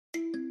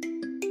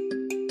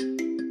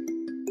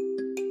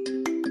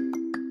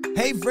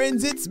Hey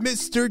friends, it's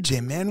Mr.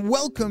 Jim and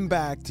welcome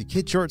back to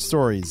Kid Short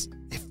Stories.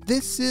 If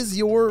this is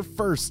your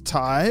first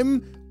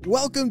time,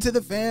 welcome to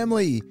the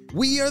family.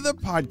 We are the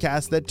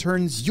podcast that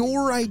turns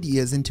your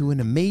ideas into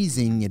an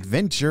amazing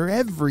adventure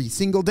every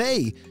single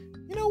day.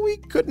 You know, we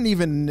couldn't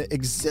even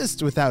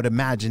exist without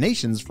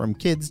imaginations from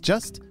kids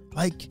just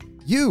like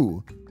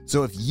you.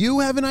 So if you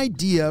have an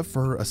idea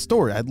for a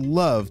story, I'd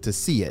love to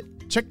see it.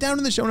 Check down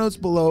in the show notes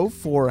below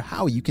for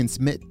how you can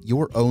submit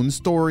your own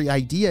story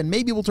idea, and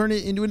maybe we'll turn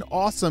it into an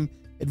awesome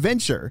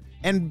adventure.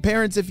 And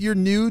parents, if you're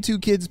new to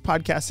kids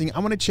podcasting, I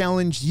want to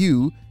challenge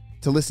you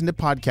to listen to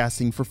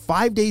podcasting for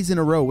 5 days in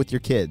a row with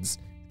your kids.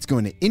 It's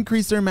going to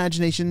increase their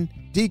imagination,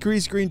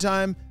 decrease screen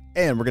time,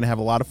 and we're going to have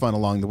a lot of fun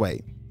along the way.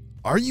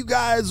 Are you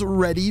guys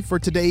ready for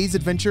today's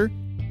adventure?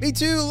 Me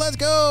too, let's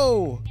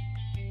go!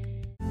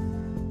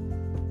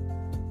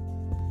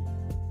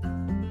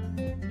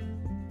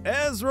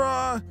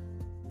 Ezra!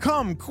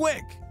 Come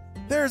quick!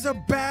 There's a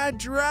bad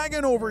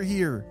dragon over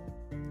here!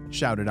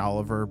 Shouted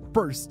Oliver,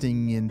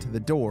 bursting into the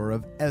door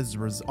of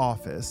Ezra's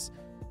office.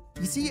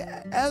 You see,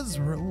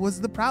 Ezra was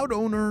the proud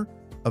owner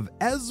of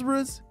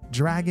Ezra's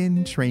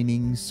Dragon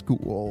Training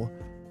School,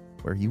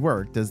 where he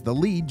worked as the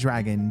lead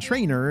dragon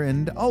trainer,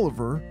 and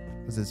Oliver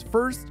was his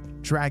first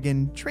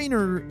dragon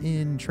trainer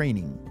in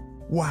training.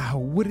 Wow,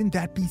 wouldn't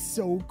that be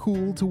so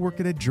cool to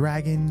work at a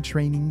dragon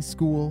training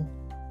school?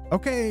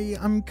 Okay,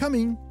 I'm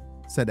coming,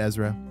 said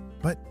Ezra.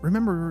 But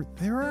remember,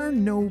 there are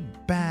no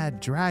bad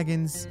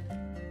dragons,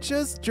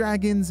 just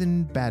dragons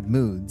in bad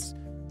moods.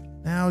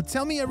 Now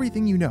tell me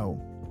everything you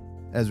know,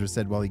 Ezra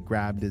said while he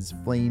grabbed his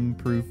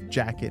flame-proof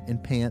jacket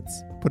and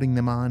pants, putting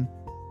them on.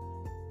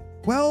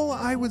 Well,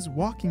 I was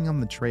walking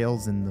on the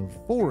trails in the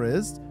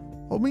forest,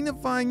 hoping to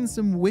find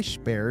some wish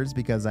bears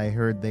because I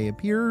heard they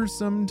appear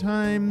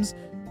sometimes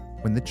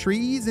when the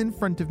trees in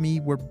front of me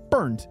were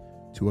burnt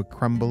to a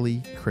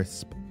crumbly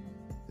crisp.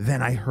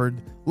 Then I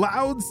heard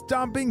loud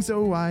stomping,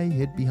 so I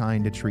hid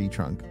behind a tree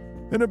trunk.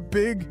 And a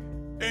big,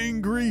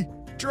 angry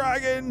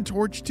dragon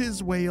torched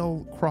his way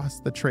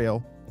across the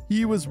trail.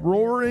 He was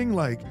roaring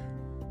like,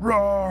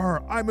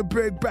 "Roar! I'm a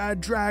big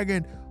bad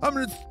dragon! I'm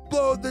gonna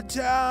explode the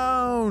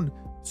town!"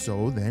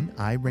 So then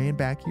I ran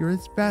back here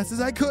as fast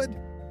as I could.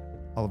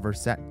 Oliver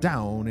sat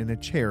down in a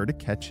chair to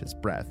catch his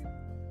breath.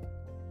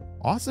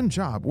 Awesome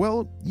job.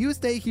 Well, you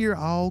stay here.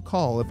 I'll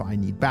call if I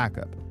need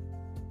backup.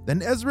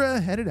 Then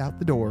Ezra headed out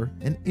the door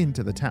and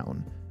into the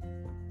town.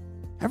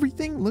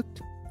 Everything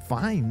looked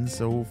fine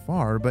so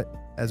far, but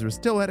Ezra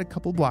still had a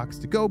couple blocks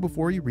to go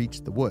before he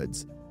reached the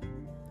woods.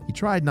 He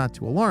tried not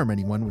to alarm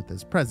anyone with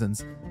his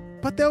presence,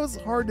 but that was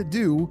hard to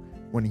do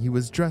when he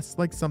was dressed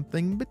like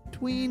something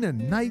between a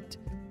knight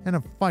and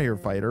a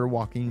firefighter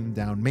walking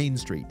down Main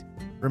Street.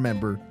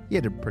 Remember, he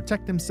had to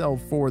protect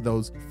himself for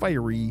those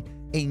fiery,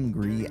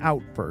 angry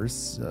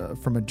outbursts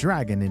from a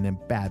dragon in a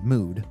bad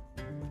mood.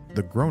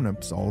 The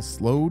grown-ups all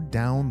slowed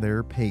down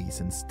their pace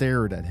and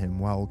stared at him,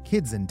 while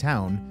kids in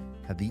town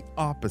had the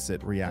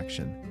opposite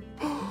reaction.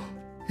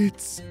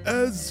 It's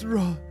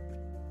Ezra,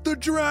 the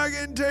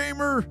dragon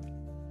tamer!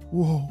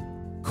 Whoa,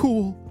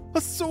 cool,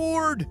 a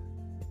sword!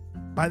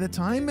 By the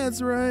time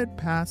Ezra had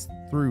passed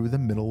through the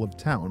middle of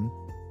town,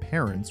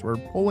 parents were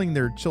pulling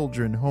their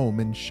children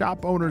home and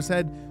shop owners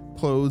had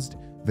closed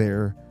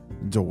their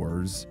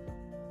doors.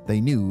 They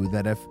knew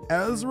that if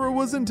Ezra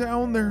was in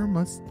town, there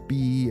must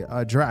be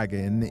a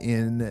dragon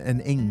in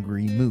an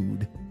angry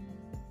mood.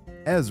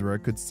 Ezra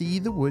could see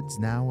the woods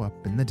now up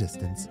in the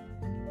distance.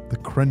 The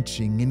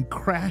crunching and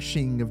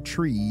crashing of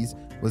trees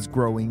was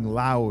growing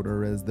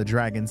louder as the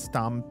dragon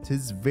stomped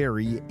his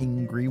very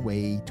angry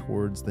way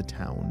towards the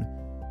town.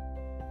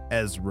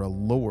 Ezra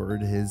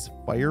lowered his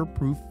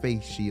fireproof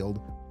face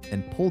shield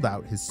and pulled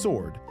out his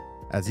sword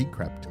as he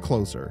crept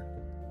closer.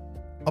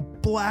 A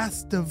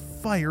blast of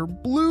fire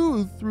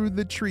blew through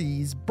the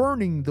trees,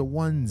 burning the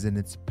ones in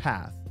its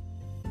path,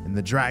 and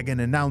the dragon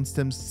announced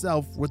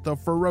himself with a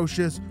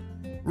ferocious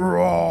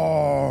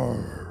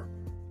roar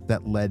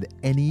that led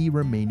any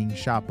remaining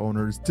shop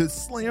owners to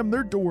slam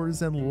their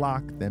doors and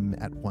lock them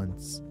at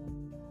once.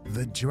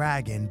 The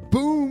dragon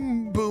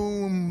boom,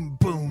 boom,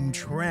 boom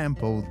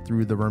trampled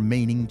through the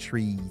remaining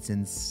trees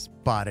and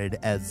spotted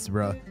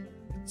Ezra.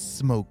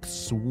 Smoke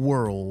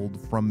swirled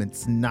from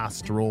its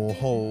nostril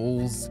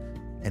holes,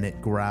 and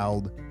it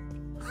growled,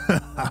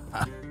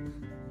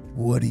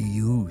 "What do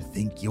you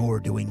think you're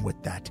doing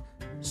with that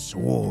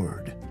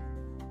sword?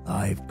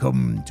 I've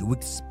come to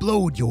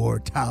explode your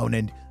town,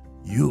 and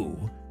you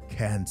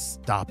can't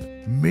stop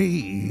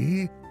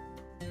me."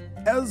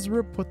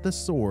 Ezra put the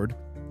sword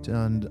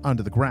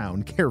onto the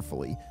ground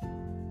carefully.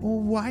 "Well,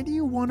 why do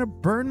you want to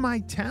burn my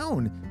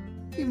town?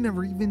 We've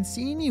never even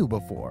seen you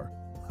before."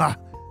 "Ha!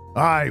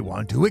 I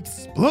want to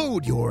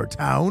explode your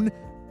town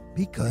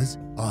because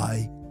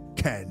I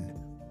can.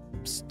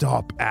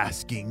 Stop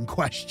asking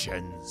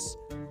questions."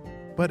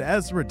 But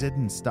Ezra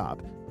didn't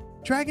stop.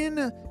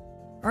 "Dragon,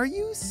 are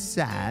you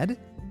sad?"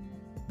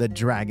 The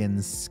dragon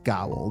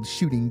scowled,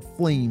 shooting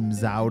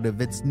flames out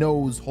of its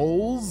nose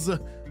holes,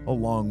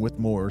 along with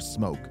more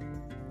smoke.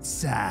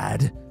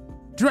 "Sad?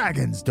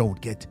 Dragons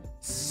don't get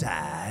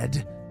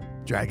sad.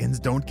 Dragons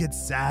don't get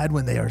sad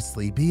when they are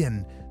sleepy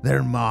and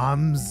their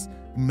moms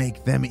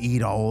make them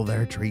eat all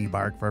their tree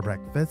bark for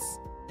breakfast.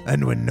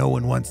 And when no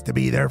one wants to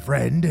be their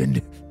friend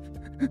and...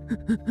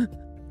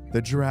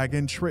 The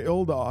dragon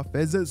trailed off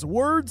as his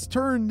words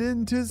turned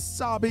into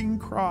sobbing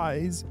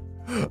cries.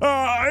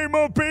 I'm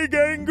a big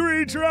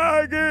angry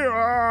dragon!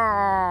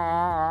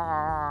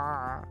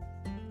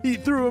 He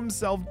threw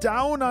himself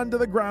down onto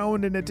the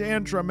ground in a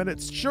tantrum and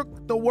it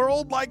shook the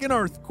world like an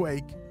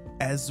earthquake.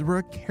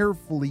 Ezra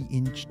carefully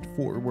inched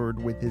forward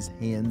with his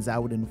hands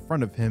out in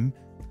front of him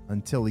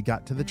until he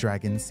got to the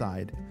dragon's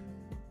side.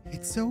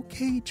 It's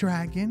okay,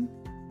 dragon.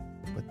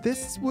 But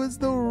this was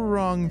the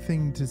wrong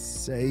thing to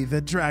say.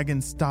 The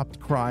dragon stopped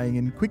crying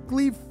and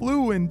quickly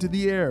flew into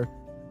the air.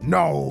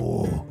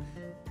 No,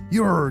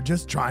 you're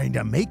just trying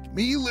to make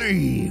me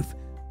leave.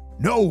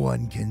 No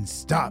one can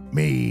stop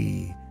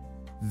me.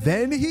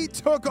 Then he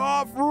took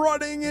off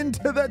running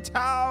into the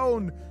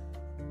town.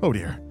 Oh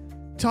dear.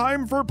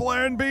 Time for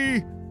plan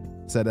B,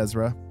 said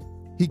Ezra.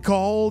 He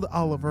called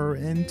Oliver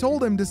and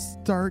told him to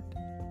start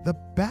the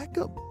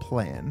backup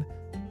plan.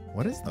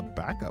 What is the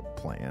backup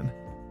plan?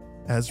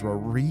 Ezra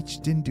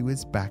reached into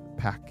his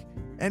backpack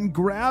and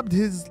grabbed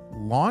his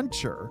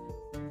launcher.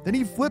 Then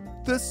he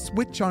flipped the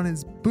switch on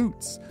his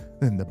boots.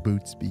 Then the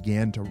boots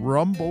began to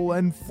rumble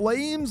and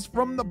flames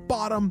from the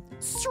bottom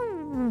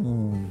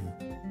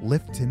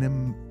lifted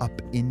him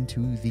up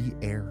into the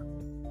air.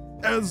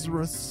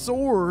 Ezra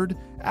soared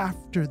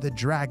after the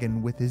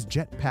dragon with his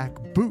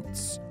jetpack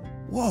boots.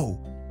 Whoa,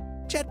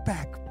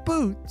 jetpack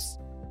boots!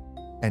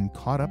 And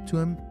caught up to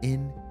him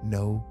in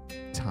no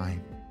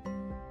time.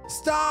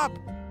 Stop!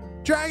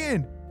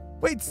 Dragon!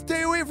 Wait,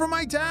 stay away from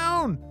my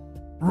town!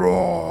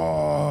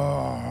 Roar!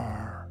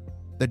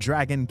 The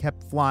dragon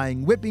kept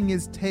flying, whipping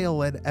his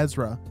tail at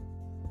Ezra.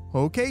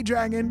 Okay,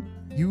 dragon,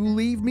 you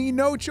leave me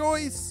no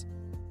choice.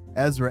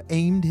 Ezra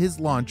aimed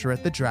his launcher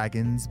at the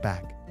dragon's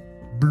back.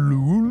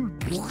 Blue.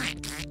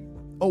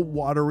 A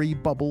watery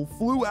bubble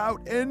flew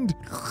out and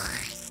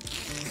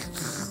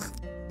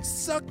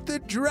sucked the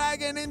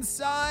dragon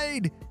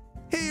inside.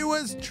 He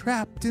was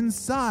trapped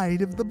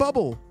inside of the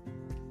bubble.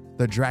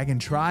 The dragon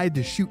tried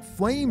to shoot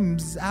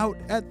flames out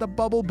at the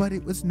bubble, but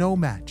it was no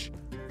match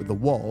for the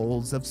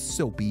walls of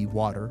soapy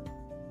water.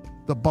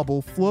 The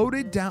bubble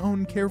floated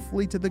down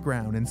carefully to the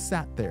ground and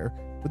sat there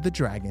with the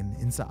dragon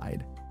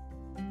inside.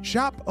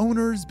 Shop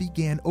owners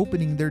began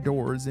opening their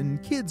doors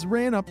and kids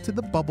ran up to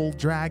the bubble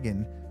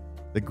dragon.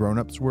 The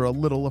grown-ups were a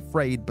little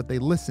afraid, but they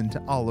listened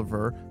to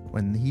Oliver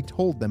when he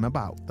told them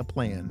about the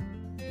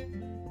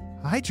plan.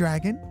 Hi,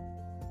 dragon.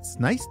 It's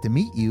nice to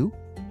meet you.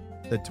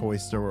 The toy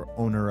store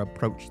owner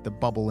approached the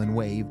bubble and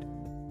waved.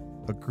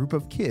 A group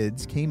of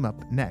kids came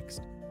up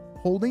next,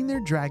 holding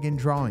their dragon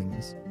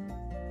drawings.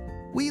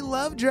 We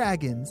love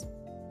dragons.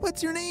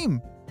 What's your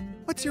name?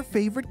 What's your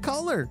favorite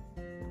color?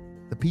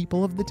 The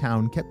people of the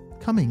town kept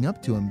coming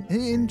up to him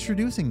and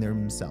introducing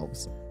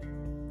themselves.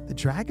 The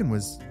dragon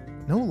was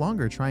no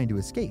longer trying to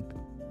escape.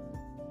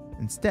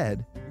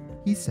 Instead,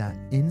 he sat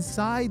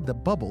inside the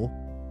bubble,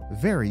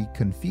 very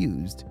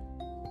confused.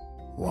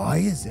 Why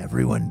is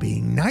everyone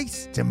being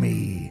nice to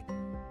me?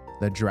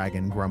 The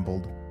dragon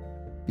grumbled.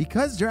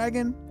 Because,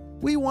 dragon,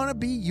 we want to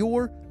be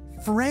your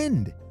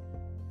friend,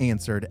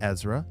 answered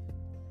Ezra.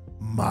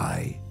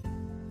 My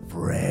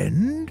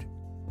friend?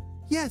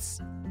 Yes,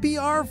 be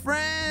our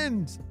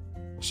friend,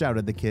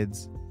 shouted the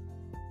kids.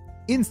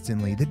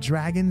 Instantly, the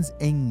dragon's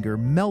anger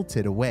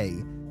melted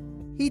away.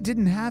 He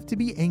didn't have to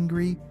be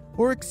angry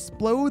or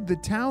explode the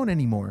town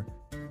anymore,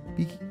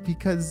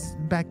 because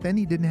back then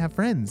he didn't have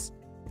friends.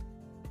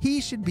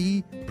 He should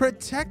be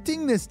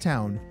protecting this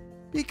town,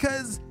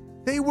 because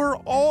they were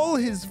all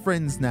his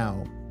friends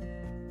now.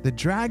 The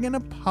dragon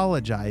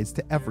apologized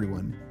to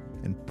everyone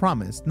and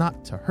promised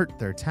not to hurt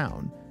their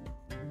town.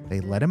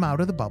 They let him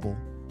out of the bubble,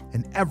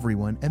 and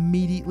everyone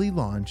immediately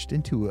launched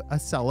into a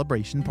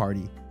celebration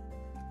party.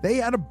 They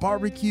had a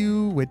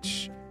barbecue,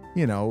 which,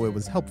 it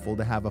was helpful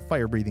to have a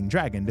fire-breathing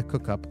dragon to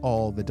cook up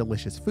all the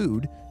delicious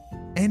food,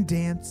 and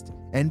danced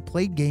and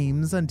played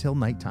games until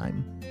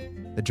nighttime.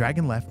 The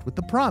dragon left with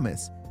the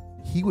promise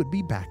he would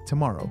be back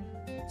tomorrow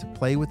to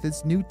play with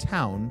his new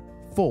town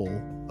full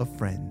of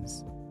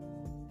friends.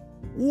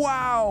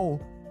 Wow!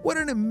 What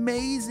an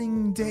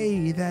amazing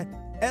day that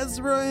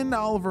Ezra and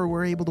Oliver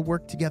were able to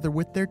work together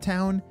with their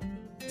town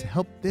to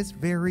help this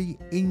very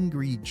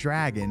angry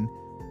dragon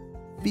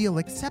feel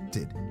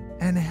accepted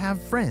and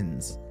have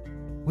friends,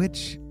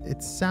 which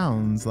it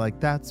sounds like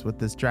that's what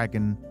this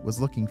dragon was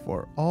looking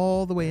for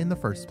all the way in the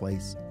first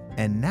place.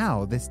 And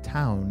now this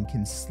town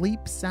can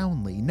sleep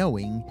soundly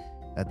knowing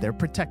that they're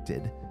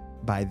protected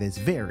by this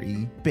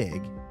very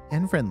big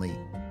and friendly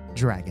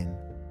dragon.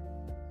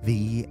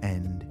 The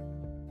end.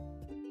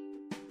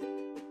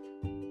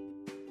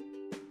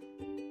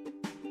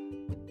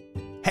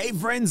 Hey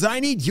friends, I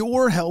need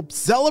your help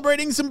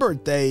celebrating some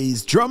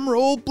birthdays. Drum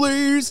roll,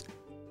 please.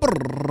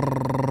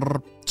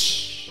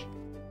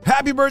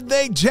 Happy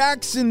birthday,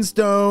 Jackson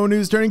Stone,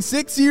 who's turning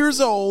 6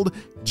 years old.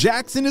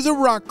 Jackson is a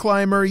rock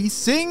climber. He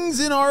sings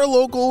in our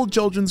local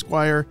children's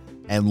choir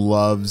and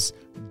loves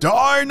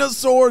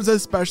dinosaurs,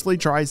 especially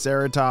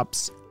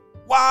Triceratops.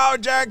 Wow,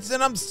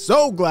 Jackson, I'm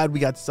so glad we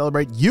got to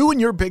celebrate you and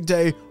your big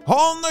day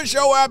on the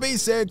show. Happy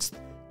 6th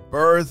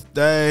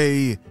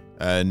birthday.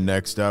 And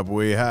next up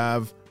we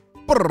have...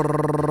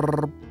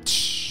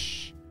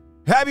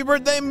 Happy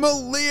birthday,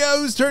 Malia,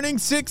 who's turning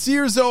 6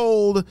 years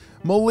old.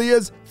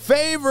 Malia's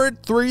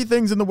favorite 3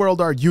 things in the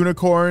world are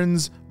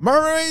unicorns,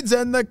 mermaids,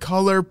 and the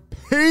color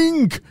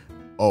pink.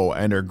 Oh,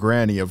 and her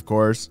granny, of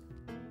course.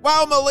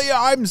 Wow, Malia,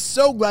 I'm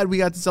so glad we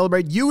got to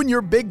celebrate you and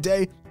your big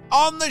day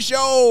on the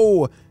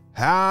show.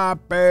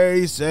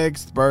 Happy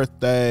 6th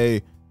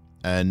birthday.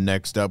 And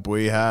next up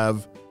we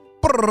have...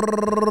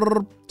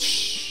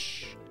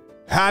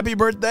 Happy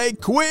birthday,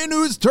 Quinn,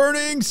 who's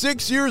turning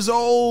 6 years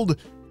old.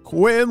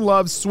 Quinn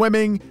loves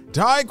swimming,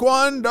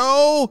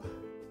 taekwondo,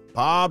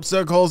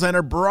 popsicles, and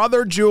her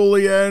brother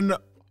Julian.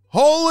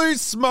 Holy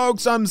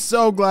smokes, I'm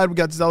so glad we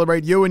got to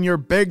celebrate you and your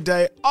big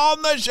day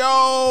on the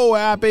show.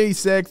 Happy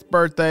 6th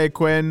birthday,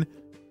 Quinn.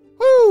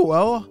 Woo,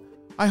 well,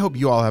 I hope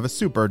you all have a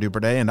super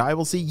duper day, and I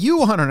will see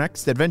you on our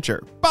next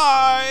adventure.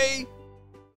 Bye!